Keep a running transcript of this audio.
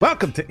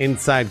Welcome to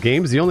Inside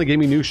Games, the only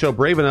gaming news show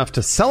brave enough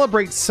to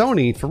celebrate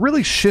Sony for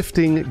really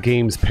shifting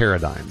games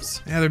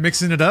paradigms. Yeah, they're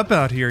mixing it up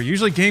out here.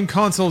 Usually game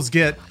consoles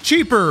get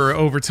cheaper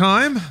over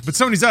time, but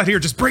Sony's out here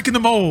just breaking the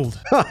mold.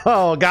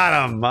 Oh,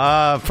 got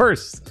them.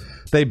 First,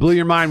 they blew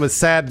your mind with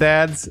sad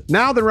dads.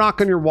 Now they're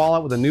rocking your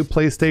wallet with a new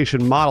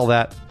PlayStation model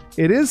that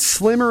it is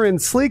slimmer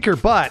and sleeker,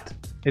 but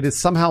it is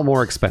somehow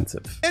more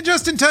expensive. And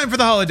just in time for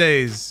the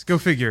holidays. Go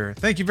figure.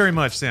 Thank you very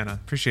much, Santa.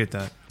 Appreciate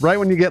that. Right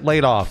when you get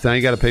laid off, now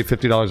you got to pay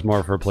 $50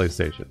 more for a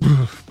PlayStation.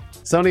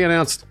 Sony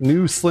announced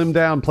new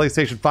slimmed-down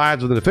PlayStation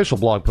 5s with an official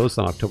blog post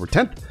on October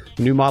 10th.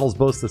 The new models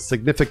boast a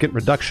significant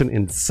reduction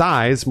in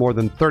size, more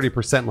than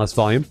 30% less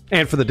volume.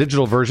 And for the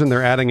digital version,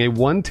 they're adding a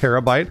 1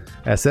 terabyte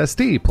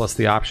SSD, plus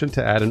the option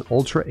to add an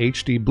Ultra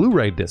HD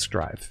Blu-ray disc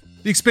drive.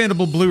 The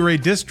expandable Blu-ray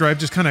disc drive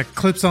just kind of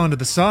clips onto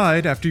the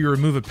side after you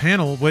remove a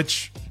panel,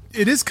 which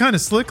it is kind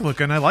of slick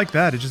looking. I like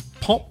that. It just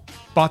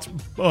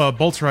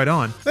bolts right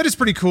on. That is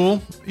pretty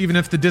cool, even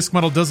if the disc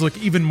model does look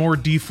even more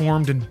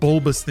deformed and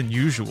bulbous than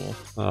usual.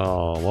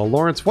 Oh, well,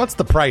 Lawrence, what's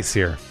the price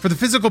here? For the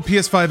physical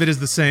PS5, it is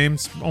the same.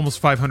 It's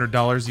almost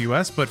 $500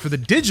 US, but for the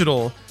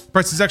digital, the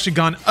price has actually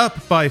gone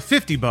up by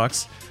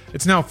 $50.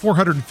 It's now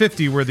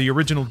 $450, where the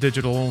original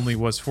digital only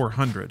was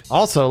 $400.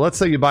 Also, let's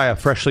say you buy a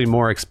freshly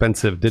more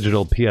expensive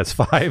digital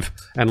PS5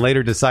 and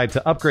later decide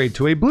to upgrade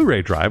to a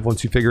Blu-ray drive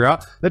once you figure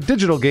out that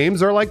digital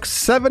games are like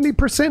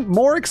 70%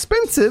 more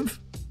expensive.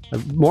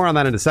 More on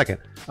that in a second.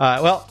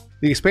 The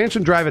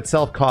expansion drive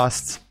itself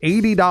costs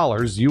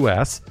 $80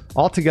 US.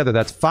 Altogether,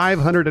 that's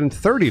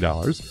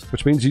 $530,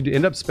 which means you'd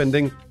end up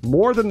spending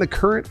more than the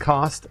current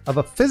cost of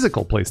a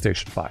physical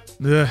PlayStation 5.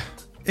 Ugh.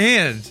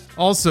 And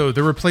also,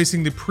 they're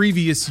replacing the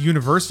previous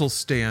universal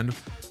stand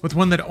with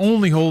one that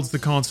only holds the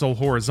console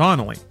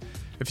horizontally.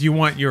 If you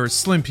want your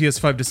slim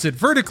PS5 to sit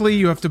vertically,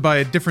 you have to buy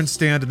a different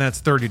stand, and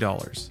that's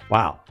 $30.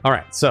 Wow. All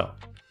right, so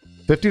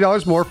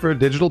 $50 more for a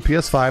digital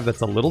PS5 that's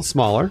a little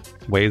smaller,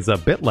 weighs a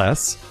bit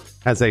less,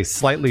 has a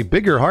slightly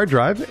bigger hard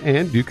drive,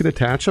 and you can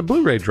attach a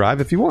Blu-ray drive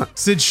if you want.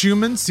 Sid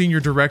Schumann, Senior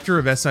Director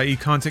of SIE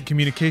Content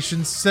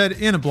Communications, said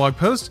in a blog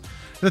post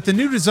that the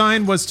new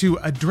design was to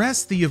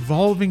address the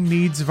evolving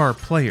needs of our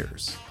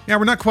players. Yeah,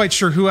 we're not quite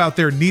sure who out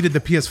there needed the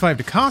PS5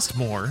 to cost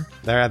more.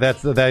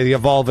 That's the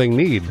evolving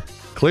need,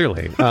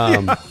 clearly.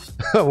 Yeah.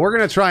 We're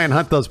going to try and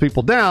hunt those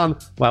people down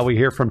while we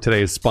hear from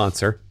today's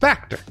sponsor,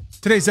 Factor.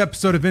 Today's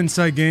episode of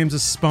Inside Games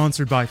is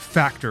sponsored by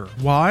Factor.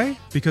 Why?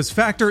 Because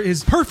Factor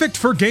is perfect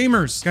for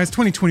gamers. Guys,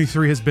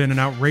 2023 has been an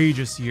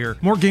outrageous year.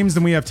 More games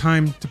than we have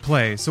time to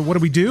play. So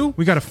what do?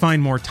 We got to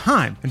find more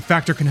time, and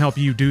Factor can help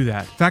you do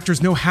that.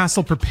 Factor's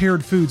no-hassle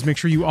prepared foods make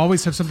sure you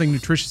always have something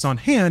nutritious on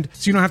hand,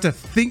 so you don't have to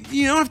think,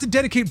 you don't have to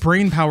dedicate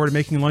brain power to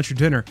making lunch or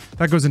dinner.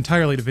 That goes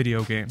entirely to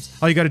video games.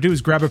 All you got to do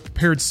is grab a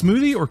prepared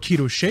smoothie or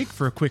keto shake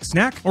for a quick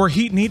snack, or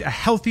heat and eat a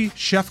healthy,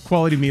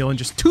 chef-quality meal in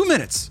just 2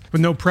 minutes with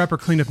no prep or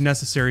cleanup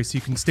necessary, so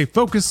you can stay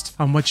focused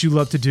on what you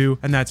love to do,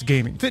 and that's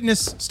gaming.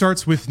 Fitness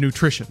starts with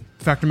nutrition.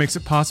 Factor makes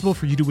it possible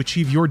for you to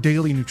achieve your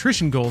daily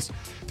nutrition goals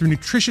through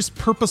nutritious,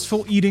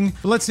 purposeful eating.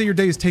 But let's say your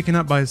day is taken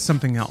up by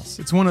something else.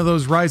 It's one of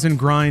those rise and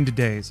grind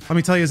days. Let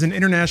me tell you, as an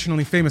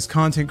internationally famous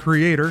content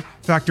creator,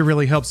 Factor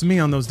really helps me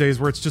on those days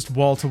where it's just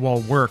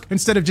wall-to-wall work.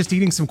 Instead of just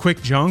eating some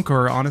quick junk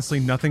or honestly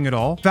nothing at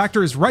all,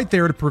 Factor is right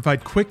there to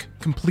provide quick,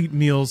 complete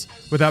meals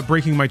without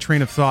breaking my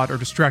train of thought or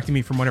distracting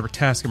me from whatever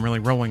task I'm really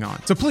rolling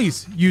on. So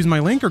please use my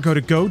link or go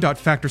to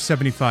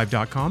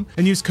go.factor75.com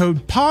and use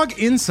code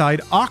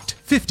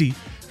POGINSIDEOCT50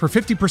 for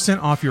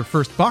 50% off your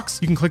first box.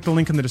 You can click the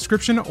link in the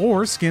description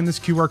or scan this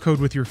QR code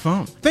with your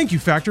phone. Thank you,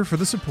 Factor, for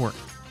the support.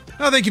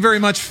 Oh, thank you very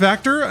much,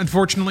 Factor.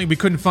 Unfortunately, we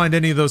couldn't find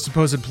any of those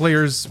supposed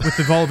players with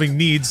evolving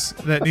needs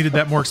that needed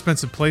that more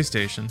expensive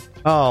PlayStation.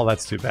 Oh,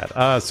 that's too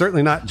bad.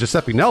 Certainly not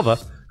Giuseppe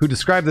Nelva, who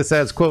described this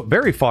as, quote,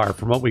 very far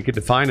from what we could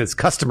define as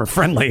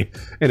customer-friendly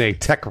in a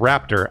Tech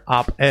Raptor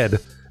op-ed.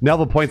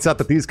 Nelva points out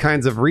that these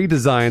kinds of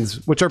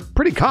redesigns, which are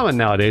pretty common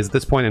nowadays at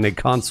this point in a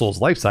console's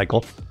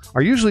lifecycle,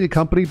 are usually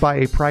accompanied by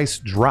a price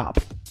drop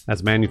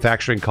as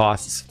manufacturing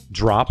costs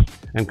drop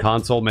and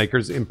console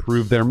makers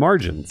improve their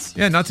margins.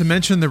 Yeah, not to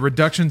mention the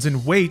reductions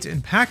in weight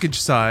and package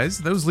size.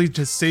 Those lead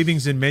to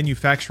savings in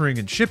manufacturing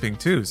and shipping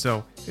too,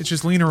 so it's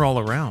just leaner all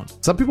around.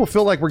 Some people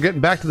feel like we're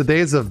getting back to the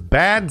days of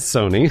bad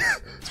Sony,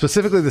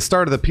 specifically the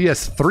start of the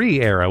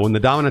PS3 era, when the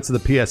dominance of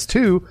the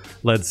PS2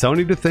 led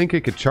Sony to think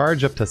it could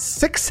charge up to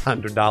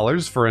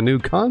 $600 for a new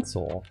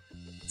console.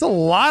 It's a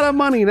lot of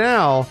money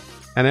now,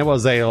 and it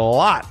was a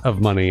lot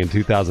of money in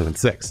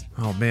 2006.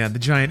 Oh man, the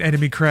giant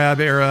enemy crab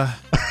era.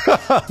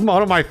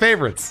 One of my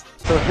favorites.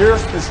 So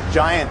here's this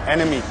giant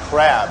enemy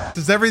crab.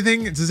 Does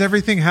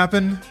everything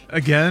happen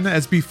again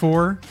as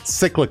before?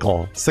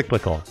 Cyclical.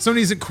 Sony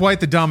isn't quite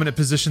the dominant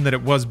position that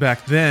it was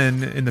back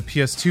then in the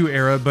PS2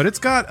 era, but it's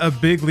got a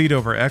big lead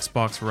over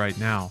Xbox right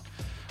now.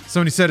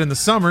 Sony said in the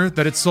summer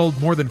that it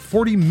sold more than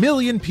 40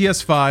 million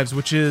PS5s,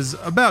 which is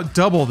about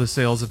double the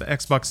sales of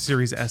Xbox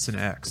Series S and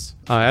X.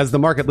 As the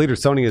market leader,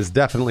 Sony is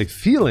definitely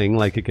feeling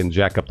like it can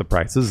jack up the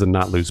prices and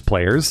not lose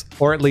players,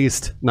 or at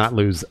least not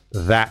lose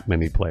that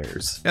many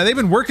players. Yeah, they've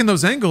been working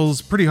those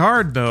angles pretty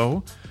hard,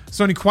 though.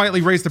 Sony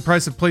quietly raised the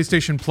price of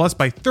PlayStation Plus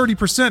by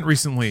 30%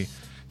 recently.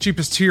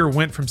 Cheapest tier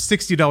went from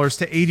 $60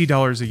 to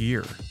 $80 a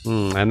year.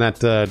 And that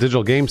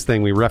digital games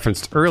thing we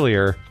referenced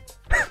earlier,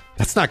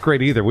 that's not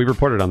great either. We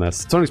reported on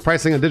this. Sony's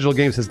pricing on digital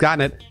games has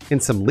gotten it in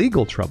some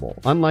legal trouble.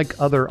 Unlike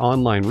other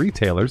online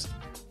retailers,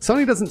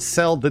 Sony doesn't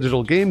sell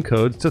digital game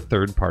codes to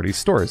third-party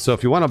stores. So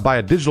if you want to buy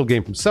a digital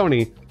game from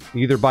Sony,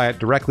 you either buy it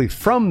directly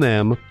from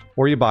them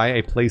or you buy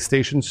a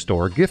PlayStation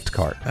Store gift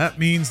card. That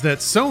means that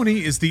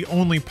Sony is the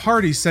only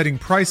party setting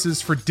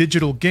prices for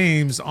digital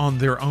games on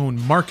their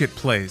own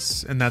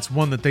marketplace, and that's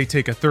one that they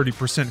take a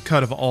 30%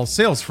 cut of all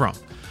sales from.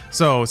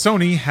 So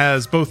Sony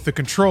has both the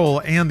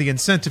control and the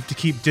incentive to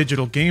keep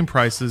digital game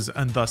prices,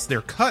 and thus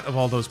their cut of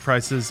all those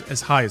prices, as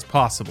high as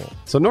possible.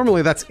 So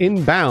normally that's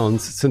in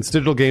bounds, since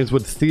digital games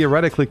would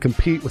theoretically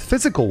compete with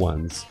physical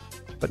ones.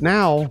 But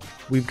now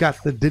we've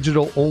got the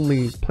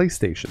digital-only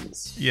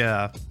PlayStations.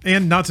 Yeah,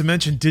 and not to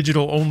mention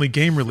digital-only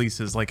game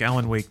releases like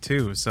Alan Wake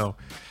 2, so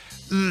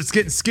it's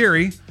getting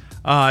scary.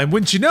 And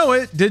wouldn't you know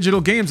it, digital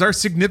games are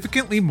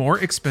significantly more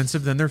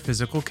expensive than their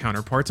physical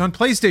counterparts on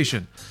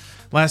PlayStation.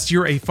 Last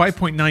year, a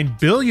 $5.9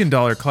 billion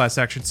class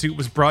action suit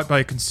was brought by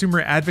a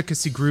consumer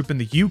advocacy group in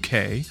the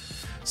UK,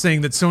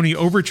 saying that Sony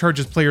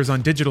overcharges players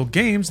on digital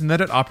games and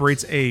that it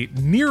operates a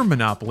near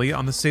monopoly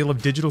on the sale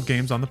of digital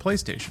games on the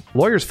PlayStation.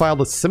 Lawyers filed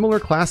a similar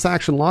class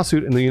action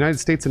lawsuit in the United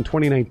States in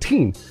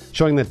 2019,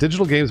 showing that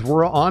digital games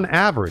were on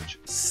average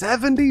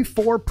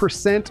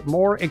 74%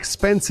 more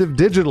expensive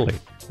digitally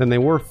than they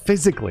were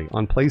physically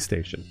on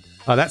PlayStation.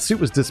 That suit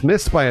was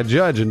dismissed by a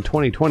judge in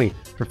 2020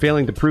 for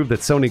failing to prove that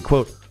Sony,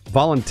 quote,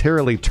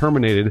 voluntarily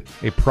terminated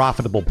a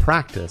profitable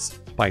practice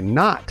by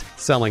not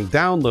selling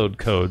download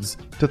codes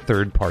to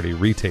third-party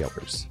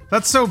retailers.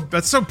 That's so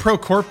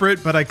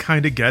pro-corporate, but I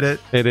kind of get it.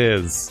 It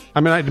is.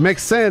 I mean, it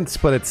makes sense,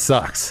 but it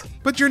sucks.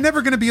 But you're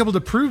never going to be able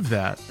to prove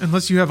that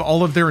unless you have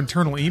all of their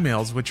internal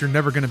emails, which you're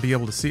never going to be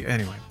able to see.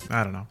 Anyway,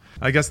 I don't know.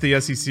 I guess the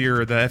SEC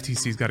or the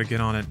FTC's got to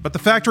get on it. But the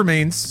fact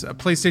remains,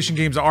 PlayStation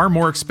games are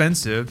more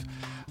expensive.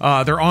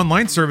 Their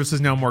online service is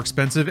now more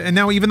expensive, and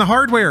now even the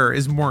hardware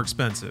is more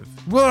expensive.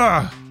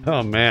 Ugh.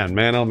 Oh, man.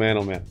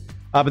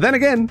 But then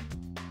again,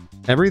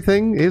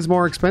 everything is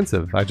more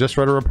expensive. I just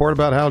read a report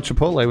about how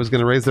Chipotle was going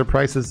to raise their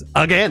prices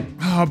again.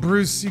 Oh,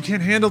 Bruce, you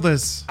can't handle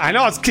this. I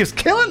know, it's just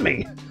killing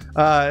me.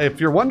 If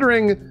you're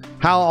wondering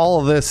how all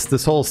of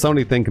this whole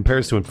Sony thing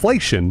compares to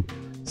inflation,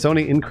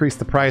 Sony increased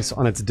the price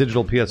on its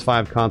digital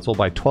PS5 console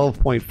by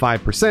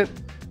 12.5%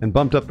 and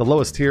bumped up the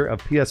lowest tier of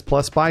PS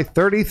Plus by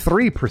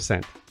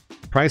 33%.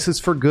 Prices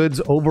for goods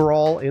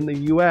overall in the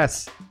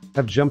US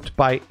have jumped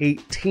by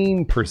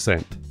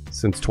 18%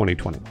 since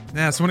 2020.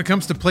 Yeah, so when it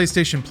comes to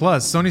PlayStation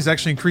Plus, Sony's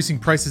actually increasing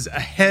prices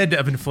ahead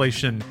of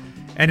inflation,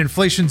 and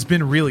inflation's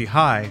been really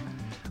high.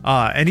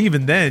 And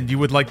even then, you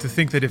would like to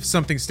think that if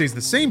something stays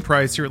the same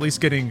price, you're at least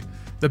getting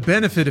the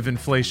benefit of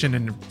inflation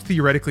and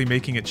theoretically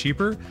making it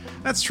cheaper.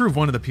 That's true of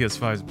one of the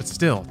PS5s, but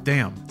still,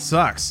 damn,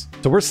 sucks.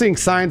 So we're seeing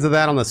signs of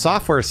that on the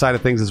software side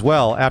of things as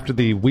well. After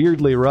the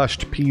weirdly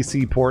rushed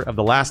PC port of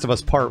The Last of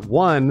Us Part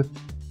 1,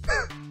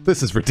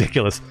 this is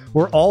ridiculous.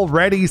 We're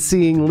already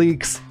seeing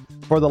leaks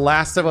for The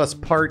Last of Us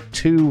Part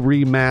 2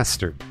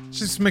 remastered. It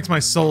just makes my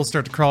soul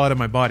start to crawl out of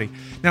my body.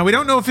 Now, we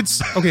don't know if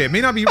it's... Okay, it may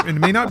not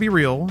be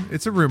real.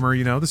 It's a rumor,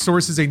 you know. The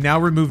source is a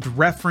now-removed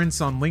reference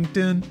on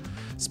LinkedIn,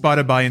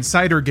 spotted by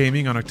Insider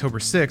Gaming on October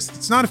 6th.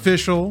 It's not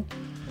official,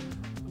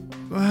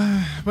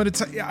 but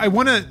it's... I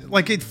want to...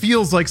 Like, it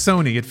feels like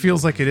Sony. It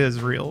feels like it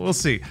is real. We'll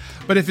see.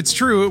 But if it's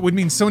true, it would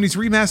mean Sony's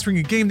remastering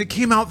a game that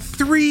came out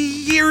 3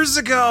 years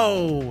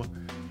ago,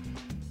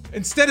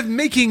 instead of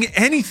making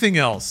anything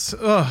else.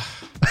 Ugh.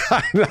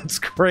 That's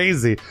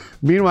crazy.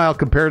 Meanwhile,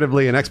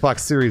 comparatively, an Xbox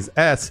Series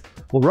S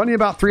will run you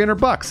about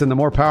 $300, and the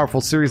more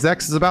powerful Series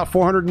X is about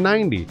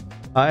 $490.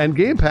 And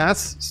Game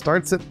Pass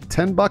starts at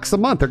 $10 a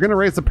month. They're going to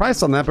raise the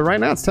price on that, but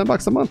right now it's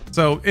 $10 a month.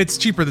 So it's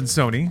cheaper than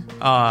Sony.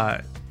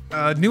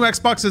 New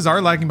Xboxes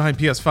are lagging behind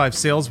PS5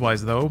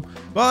 sales-wise, though.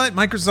 But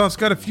Microsoft's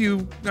got a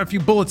few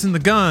bullets in the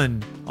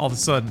gun all of a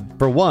sudden.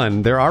 For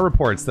one, there are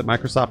reports that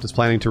Microsoft is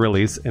planning to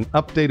release an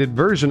updated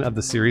version of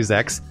the Series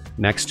X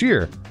next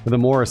year with a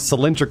more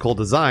cylindrical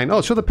design. Oh,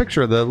 show the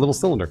picture of the little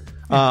cylinder.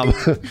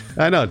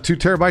 I know, 2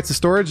 terabytes of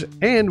storage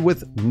and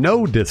with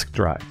no disk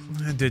drive.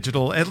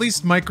 Digital. At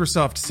least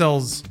Microsoft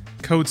sells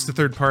codes to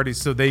third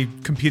parties, so they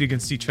compete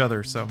against each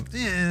other. So,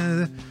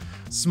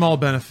 small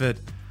benefit.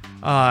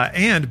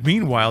 And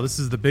meanwhile, this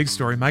is the big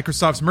story.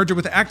 Microsoft's merger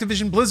with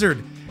Activision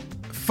Blizzard.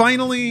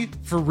 Finally,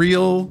 for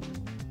real,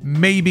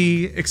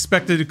 maybe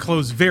expected to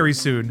close very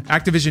soon.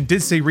 Activision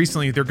did say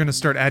recently they're going to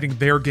start adding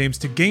their games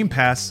to Game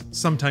Pass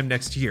sometime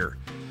next year.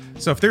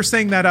 So if they're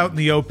saying that out in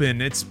the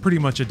open, it's pretty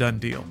much a done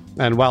deal.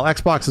 And while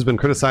Xbox has been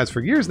criticized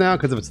for years now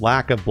because of its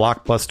lack of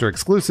blockbuster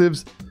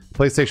exclusives,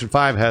 PlayStation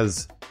 5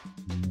 has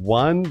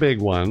one big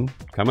one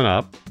coming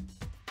up,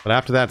 but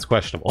after that, it's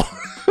questionable.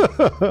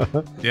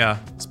 Yeah,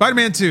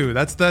 Spider-Man 2,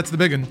 that's the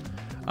big one.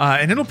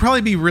 And it'll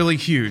probably be really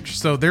huge,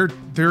 so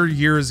their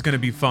year is going to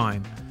be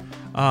fine.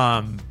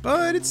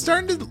 But it's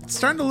starting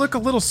to look a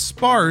little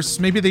sparse.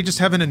 Maybe they just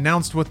haven't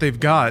announced what they've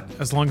got,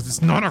 as long as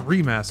it's not a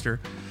remaster.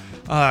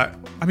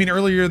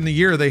 Earlier in the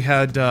year they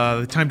had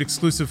the timed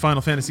exclusive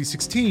Final Fantasy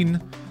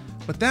 16,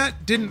 but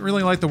that didn't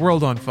really light the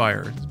world on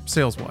fire,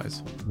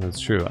 sales-wise. That's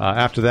true.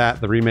 After that,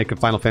 the remake of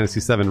Final Fantasy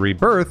VII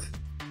Rebirth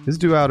is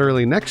due out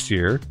early next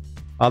year.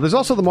 There's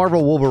also the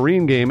Marvel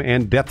Wolverine game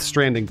and Death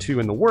Stranding 2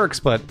 in the works,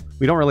 but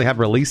we don't really have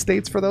release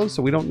dates for those,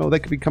 so we don't know. They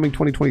could be coming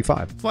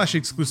 2025. Flash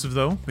exclusive,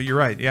 though, but you're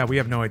right. Yeah, we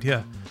have no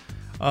idea.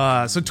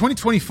 So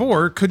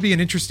 2024 could be an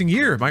interesting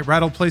year. It might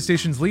rattle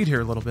PlayStation's lead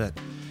here a little bit.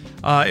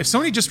 If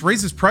Sony just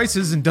raises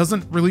prices and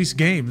doesn't release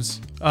games,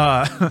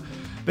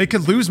 they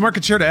could lose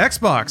market share to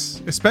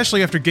Xbox,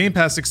 especially after Game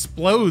Pass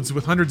explodes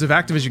with hundreds of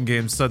Activision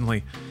games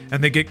suddenly,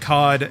 and they get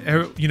COD,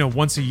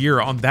 once a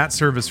year on that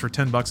service for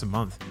 $10 a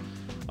month.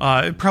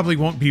 It probably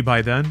won't be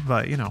by then,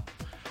 but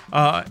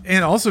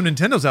and also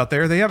Nintendo's out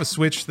there. They have a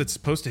Switch that's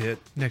supposed to hit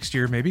next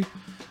year, maybe.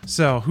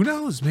 So who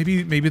knows?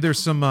 Maybe there's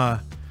some.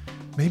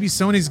 Maybe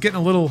Sony's getting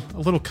a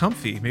little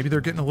comfy. Maybe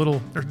they're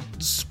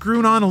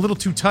screwing on a little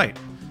too tight.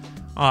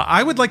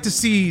 I would like to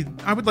see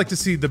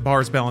the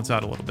bars balance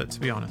out a little bit,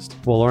 to be honest.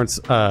 Well, Lawrence,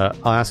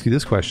 I'll ask you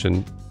this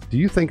question: do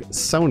you think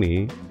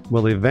Sony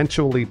will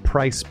eventually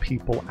price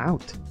people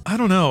out? I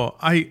don't know.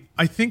 I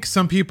think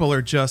some people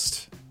are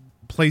just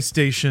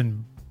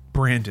PlayStation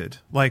branded,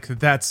 like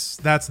that's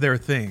their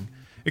thing.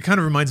 It kind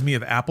of reminds me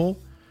of Apple.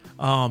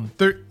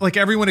 They're like,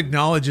 everyone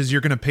acknowledges you're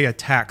going to pay a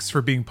tax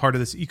for being part of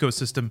this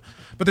ecosystem,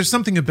 but there's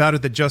something about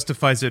it that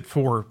justifies it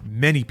for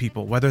many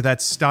people, whether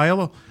that's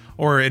style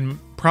or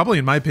probably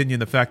in my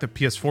opinion the fact that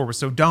PS4 was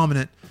so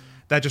dominant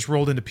that just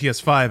rolled into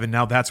PS5, and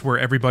now that's where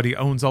everybody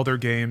owns all their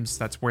games.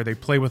 That's where they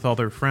play with all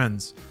their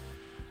friends.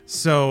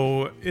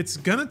 So it's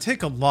gonna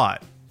take a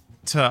lot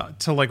to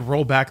like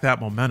roll back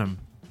that momentum.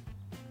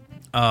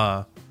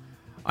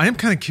 I am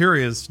kind of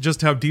curious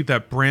just how deep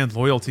that brand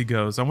loyalty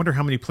goes. I wonder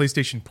how many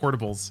PlayStation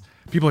Portables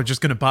people are just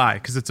going to buy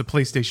because it's a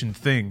PlayStation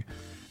thing,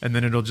 and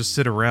then it'll just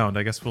sit around.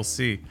 I guess we'll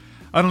see.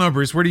 I don't know,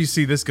 Bruce. Where do you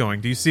see this going?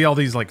 Do you see all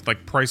these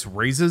like price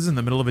raises in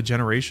the middle of a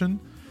generation?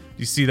 Do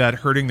you see that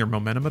hurting their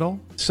momentum at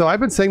all? So I've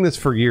been saying this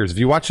for years. If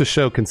you watch the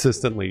show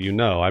consistently,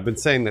 I've been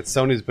saying that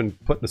Sony's been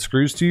putting the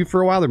screws to you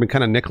for a while. They've been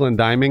kind of nickel and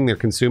diming their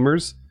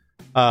consumers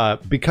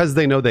because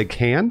they know they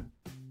can.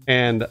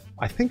 And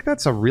I think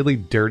that's a really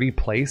dirty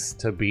place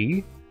to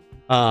be,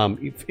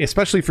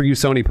 especially for you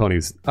Sony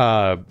ponies.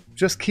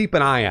 Just keep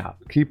an eye out.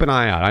 Keep an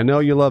eye out. I know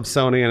you love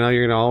Sony. I know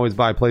you're going to always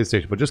buy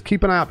PlayStation, but just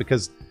keep an eye out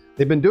because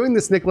they've been doing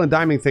this nickel and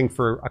diming thing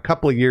for a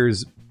couple of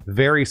years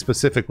very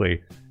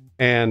specifically.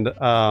 And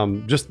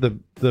just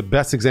the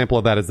best example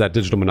of that is that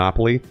digital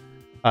monopoly.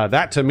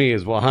 That to me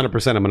is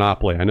 100% a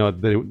monopoly. I know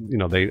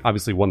they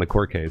obviously won the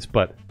court case,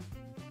 but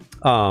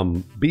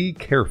be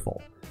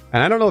careful.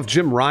 And I don't know if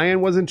Jim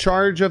Ryan was in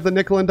charge of the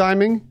nickel and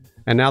diming,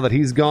 and now that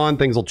he's gone,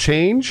 things will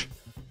change,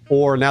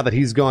 or now that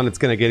he's gone, it's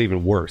going to get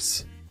even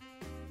worse.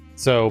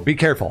 So be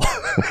careful.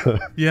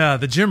 Yeah,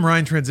 the Jim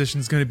Ryan transition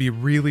is going to be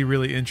really,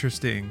 really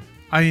interesting.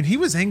 I mean, he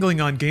was angling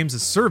on games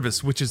as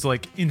service, which is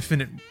like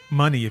infinite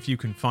money if you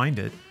can find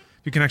it.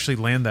 If you can actually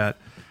land that.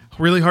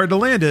 Really hard to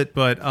land it,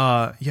 but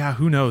yeah,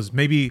 who knows?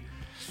 Maybe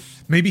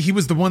he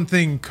was the one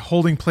thing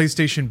holding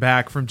PlayStation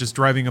back from just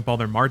driving up all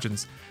their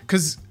margins,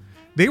 because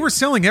they were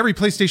selling every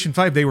PlayStation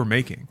 5 they were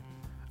making.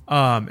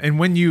 And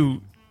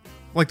when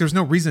there's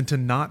no reason to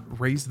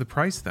not raise the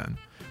price then,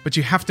 but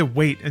you have to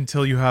wait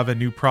until you have a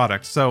new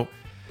product. So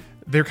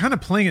they're kind of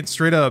playing it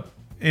straight up,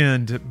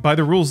 and by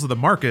the rules of the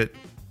market,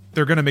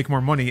 they're going to make more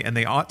money, and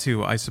they ought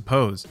to, I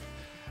suppose.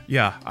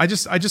 Yeah, I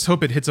just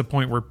hope it hits a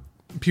point where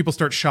people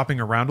start shopping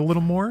around a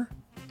little more.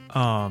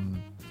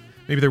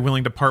 Maybe they're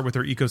willing to part with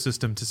their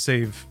ecosystem to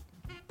save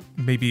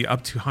maybe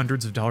up to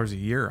hundreds of dollars a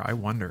year. I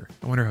wonder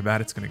how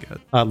bad it's going to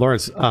get.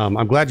 Lawrence,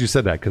 I'm glad you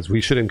said that, because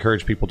we should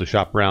encourage people to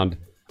shop around.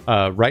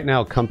 Right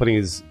now,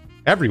 companies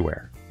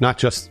everywhere, not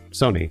just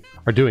Sony,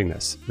 are doing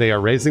this. They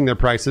are raising their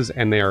prices,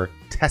 and they are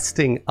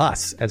testing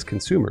us as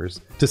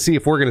consumers to see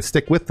if we're going to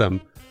stick with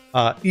them,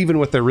 even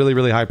with their really,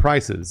 really high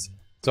prices.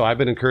 So I've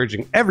been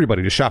encouraging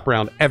everybody to shop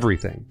around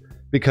everything,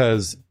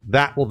 because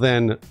that will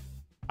then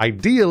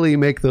ideally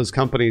make those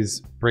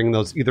companies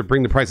either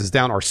bring the prices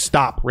down or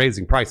stop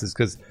raising prices,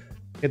 because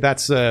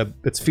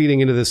it's feeding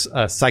into this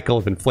cycle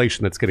of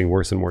inflation that's getting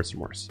worse and worse and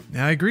worse.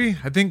 Yeah, I agree.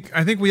 I think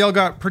we all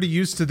got pretty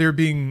used to there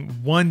being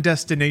one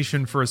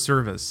destination for a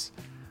service,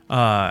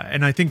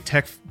 and I think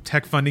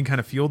tech funding kind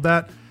of fueled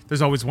that.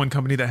 There's always one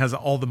company that has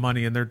all the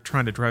money, and they're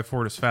trying to drive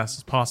forward as fast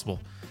as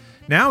possible.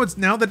 Now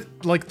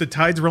that like the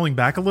tide's rolling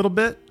back a little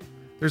bit,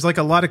 there's like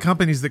a lot of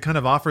companies that kind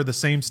of offer the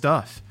same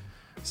stuff.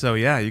 So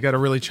yeah, you got to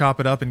really chop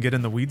it up and get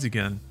in the weeds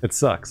again. It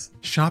sucks.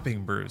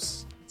 Shopping,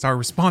 Bruce. It's our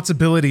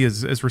responsibility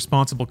as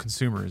responsible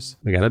consumers.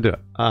 We got to do it.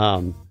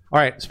 All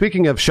right.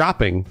 Speaking of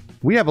shopping,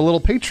 we have a little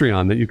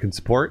Patreon that you can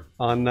support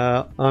on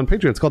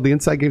Patreon. It's called the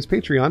Inside Games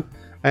Patreon.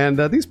 And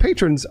these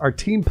patrons are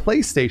Team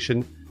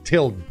PlayStation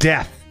till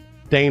death.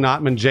 Dane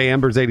Ottman, Jay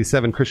Embers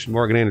 87, Christian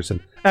Morgan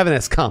Anderson, Evan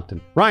S. Compton,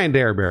 Ryan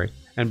Darberry,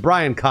 and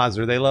Brian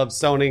Cosner. They love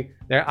Sony.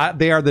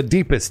 They are the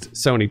deepest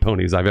Sony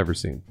ponies I've ever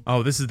seen.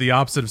 Oh, this is the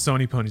opposite of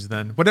Sony ponies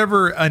then.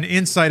 Whatever an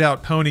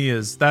inside-out pony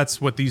is, that's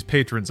what these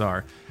patrons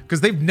are.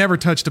 Because they've never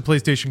touched a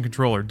PlayStation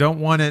controller. Don't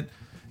want it.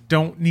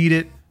 Don't need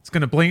it. It's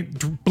going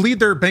to bleed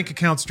their bank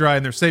accounts dry,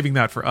 and they're saving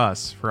that for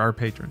us, for our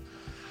patron.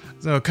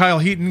 So Kyle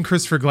Heaton,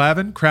 Christopher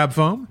Glavin, Crab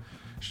Foam,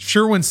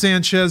 Sherwin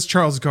Sanchez,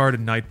 Charles Gard,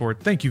 and Nightboard,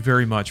 thank you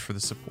very much for the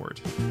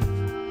support.